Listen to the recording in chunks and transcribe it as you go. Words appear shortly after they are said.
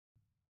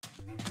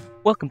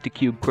Welcome to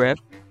Cubecraft.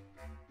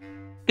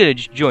 Gonna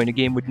just join a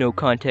game with no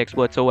context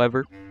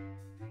whatsoever.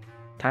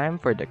 Time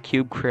for the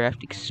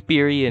Cubecraft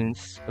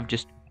experience of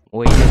just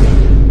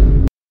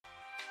waiting.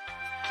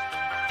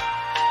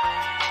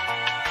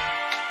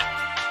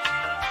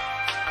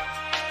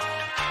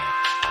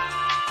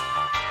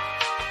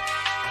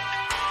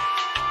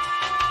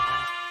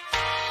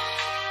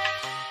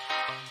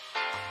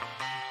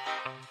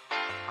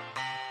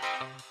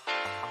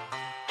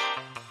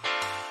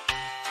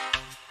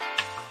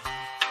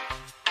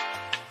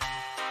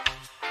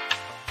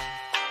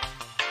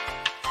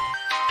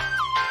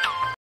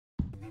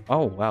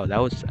 Oh wow, that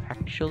was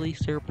actually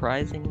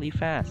surprisingly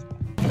fast.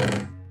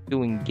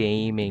 Doing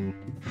gaming.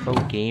 Pro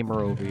gamer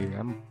over here.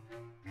 I'm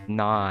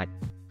not.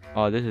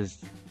 Oh, this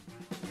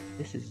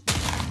is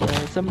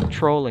some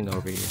trolling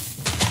over here.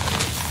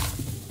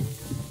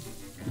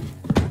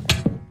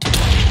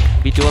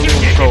 We do a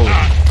little trolling.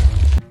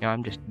 Yeah,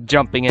 I'm just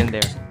jumping in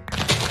there.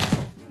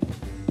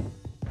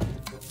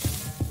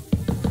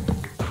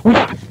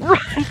 Run!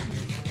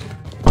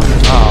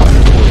 Oh,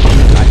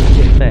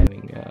 there we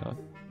go.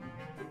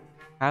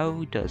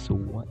 How does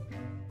one?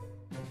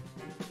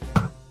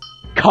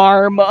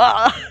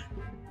 Karma!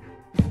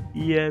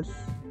 Yes.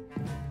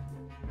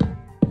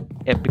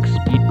 Epic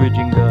speed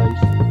bridging, guys.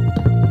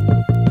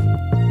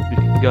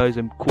 Guys,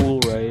 I'm cool,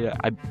 right?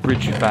 I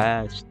bridge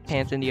fast.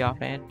 Hands in the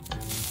offhand.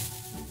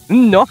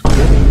 No!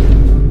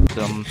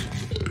 Some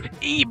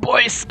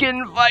E-boy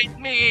skin fight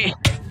me!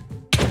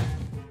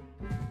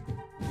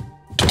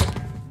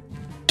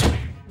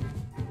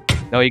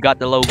 No, you got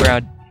the low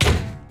ground.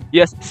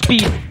 Yes,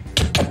 speed!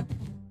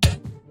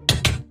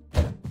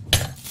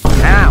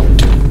 Ow!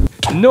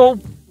 No!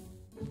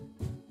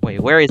 Wait,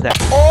 where is that?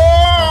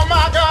 Oh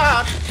my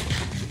god!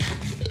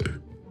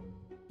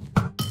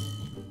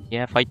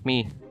 Yeah, fight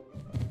me.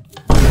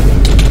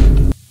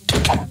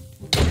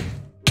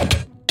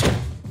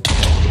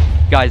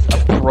 Guys, a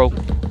pro.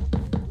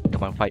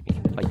 Come on, fight me.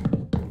 Fight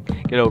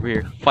me. Get over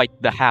here. Fight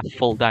the half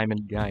full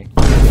diamond guy.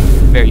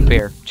 Very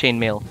fair.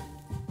 Chainmail.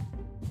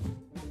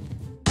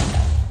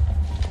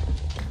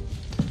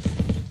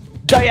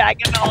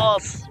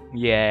 Diagonals!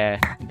 Yeah,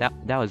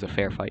 that was a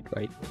fair fight,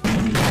 right?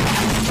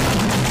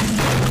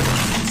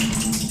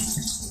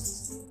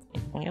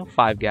 You know,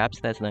 5 gaps,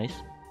 that's nice.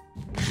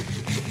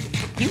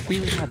 Do you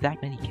really have that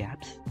many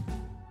gaps?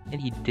 And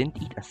he didn't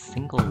eat a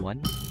single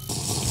one?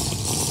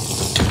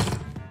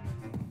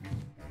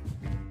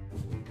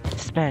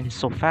 This man is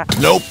so fast.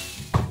 Nope.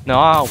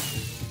 No.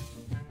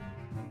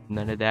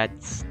 None of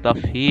that stuff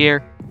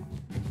here.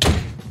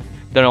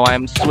 Don't know why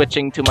I'm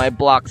switching to my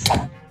blocks.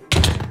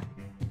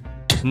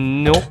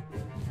 Nope.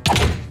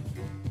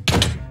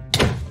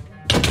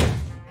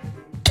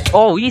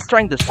 Oh, he's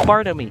trying to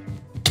Sparta me.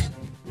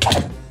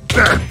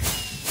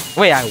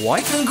 Wait, I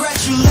won?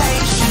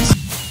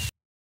 Congratulations.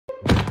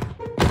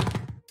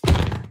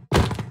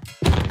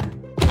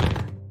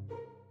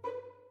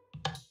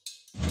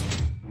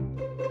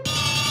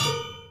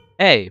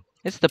 Hey,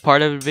 it's the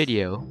part of the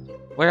video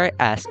where I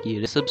ask you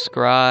to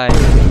subscribe.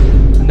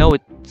 No,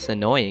 it's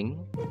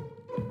annoying.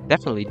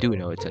 Definitely do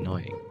know it's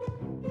annoying.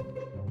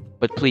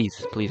 But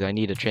please, I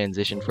need a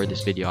transition for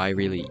this video. I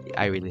really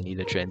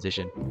need a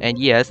transition. And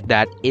yes,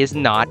 that is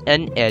not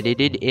an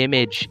edited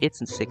image.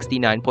 It's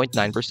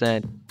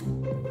 69.9%.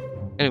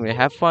 Anyway,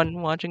 have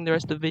fun watching the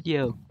rest of the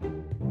video.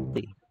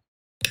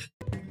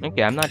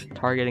 Okay, I'm not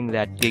targeting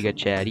that Giga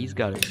Chad. He's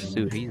got a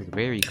suit. He's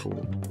very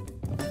cool.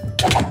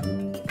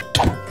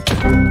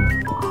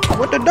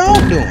 What the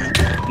dog doing?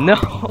 No!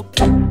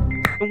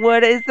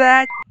 What is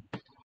that?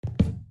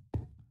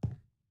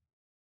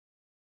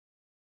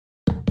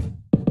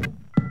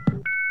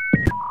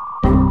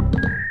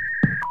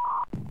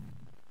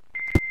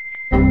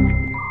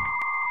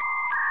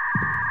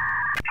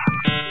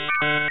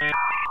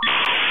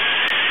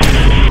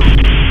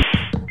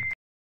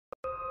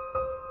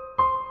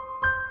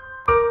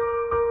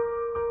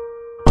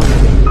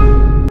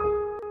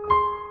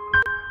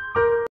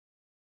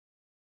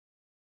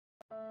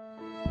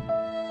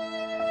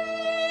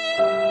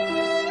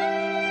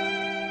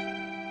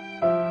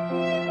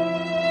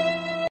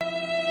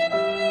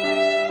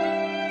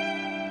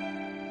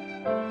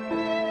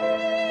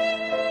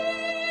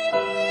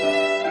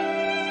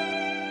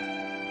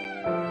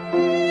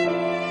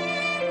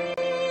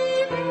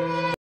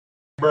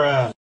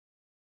 Bruh.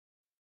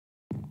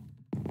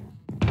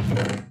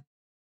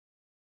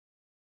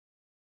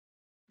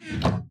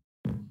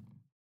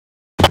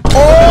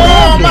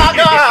 Oh my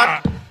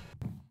god!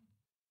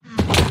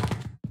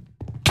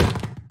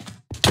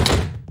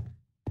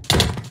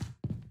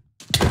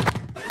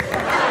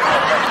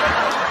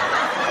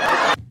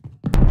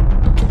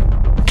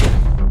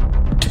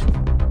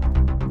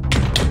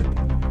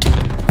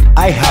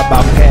 I have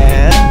a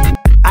pen.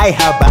 I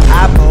have an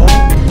apple.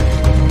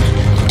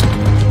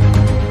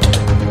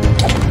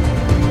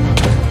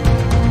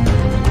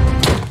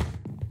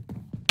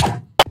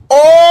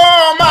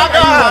 Oh my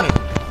god!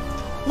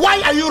 Why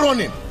are you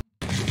running?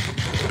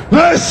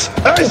 This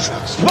is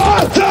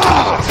Sparta!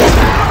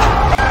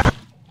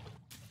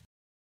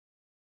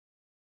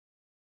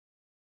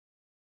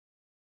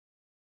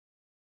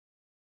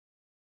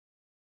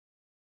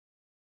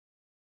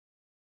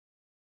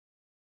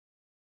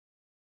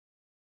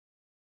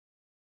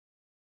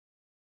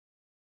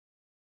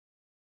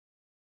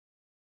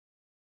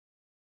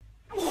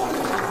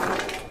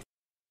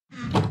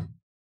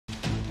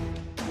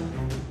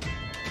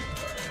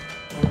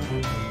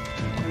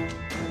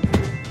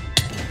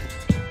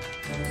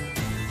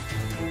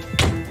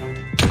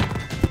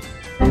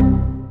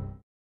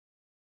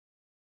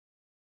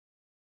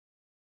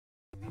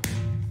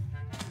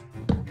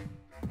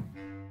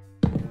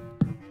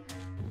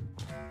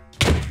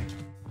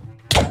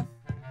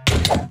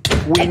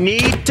 We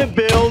need to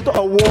build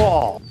a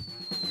wall.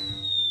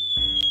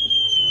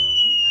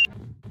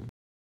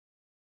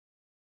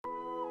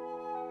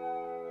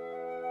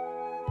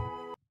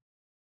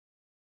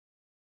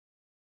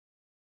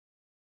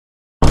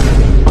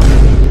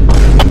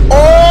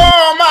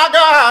 Oh my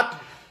God!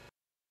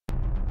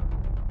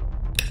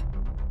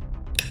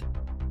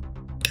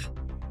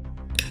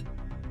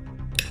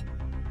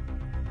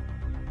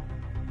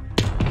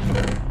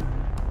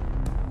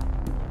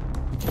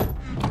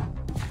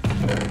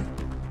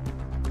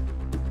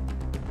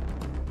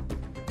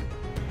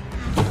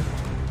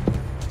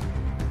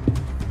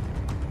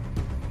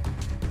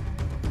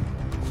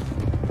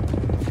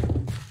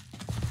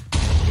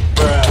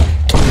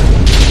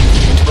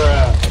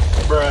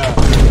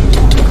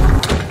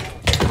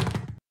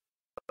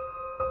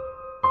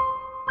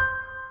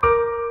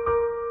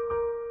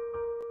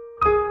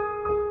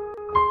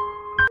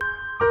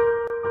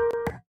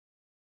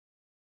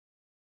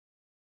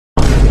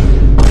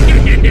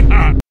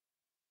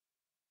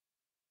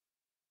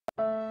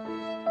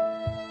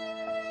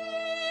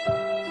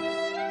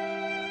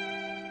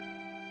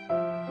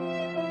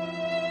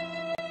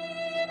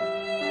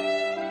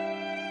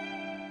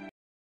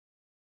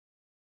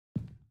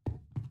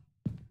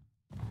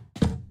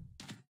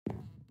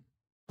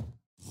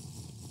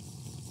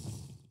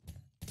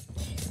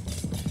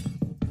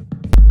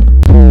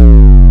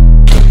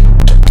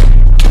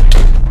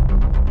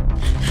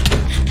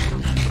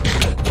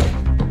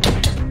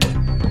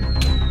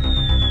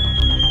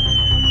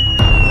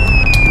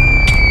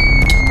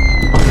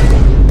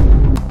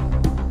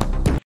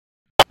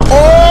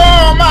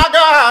 Oh my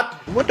God!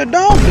 What the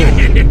dog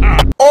doing?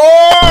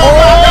 Oh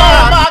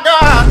my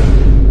God!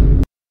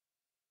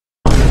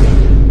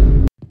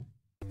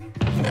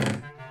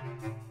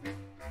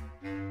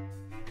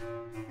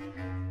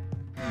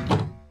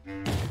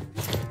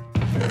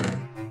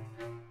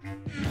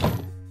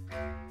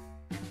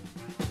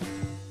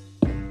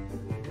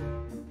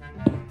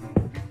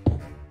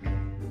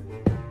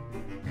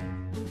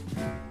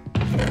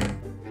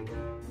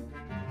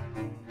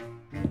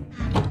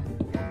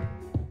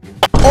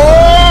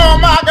 Oh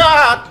my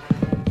God!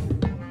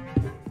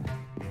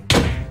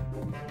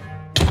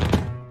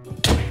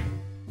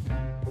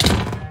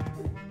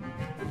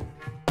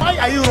 Why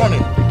are you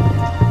running?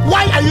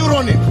 Why are you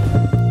running?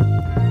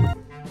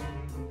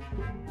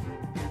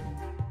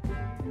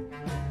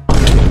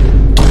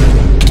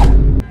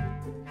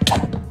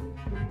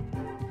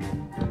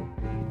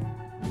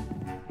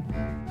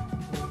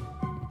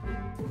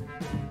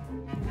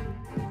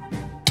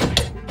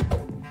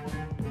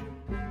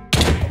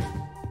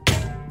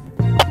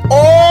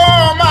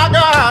 Oh my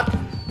God!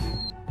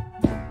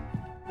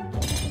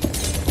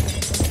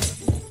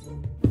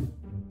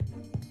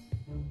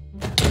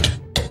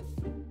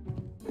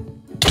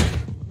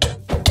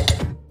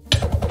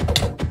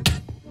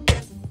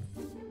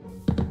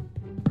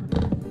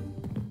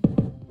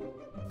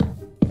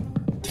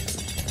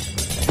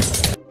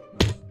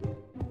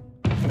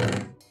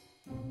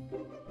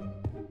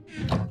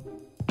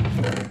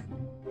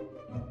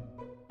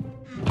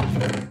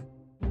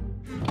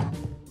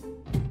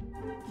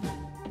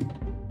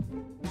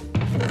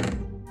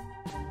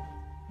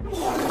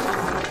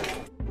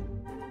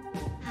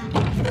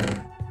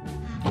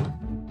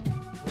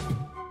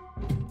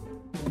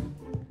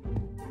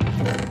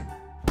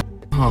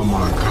 Oh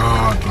my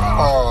God, bro.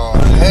 Oh,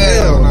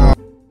 hell no.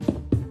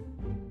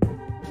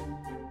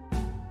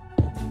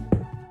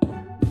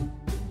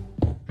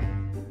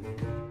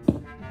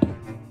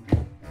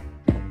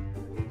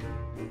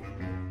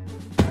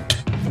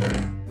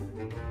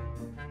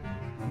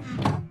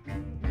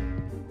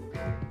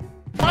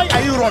 Why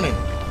are you running?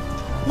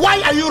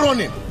 Why are you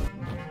running?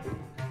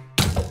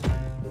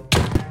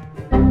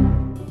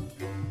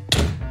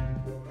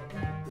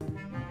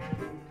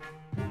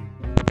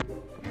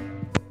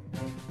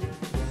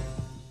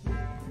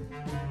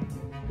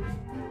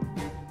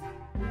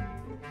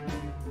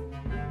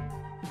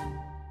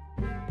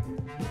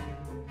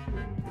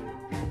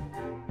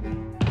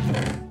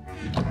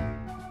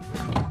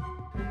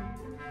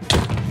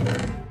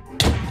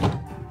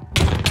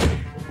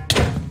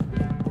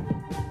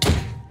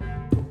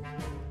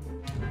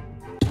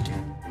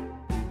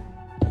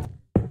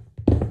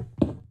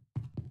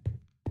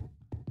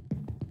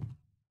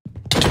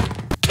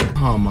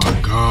 Oh my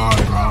God,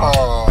 bro.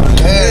 Oh,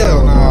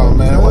 hell no,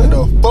 man. What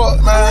the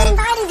fuck, man?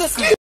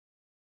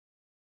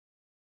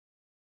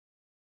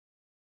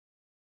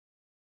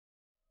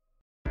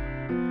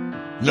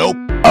 Nope.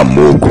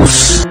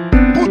 Amogus.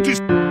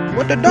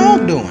 What the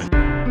dog doing?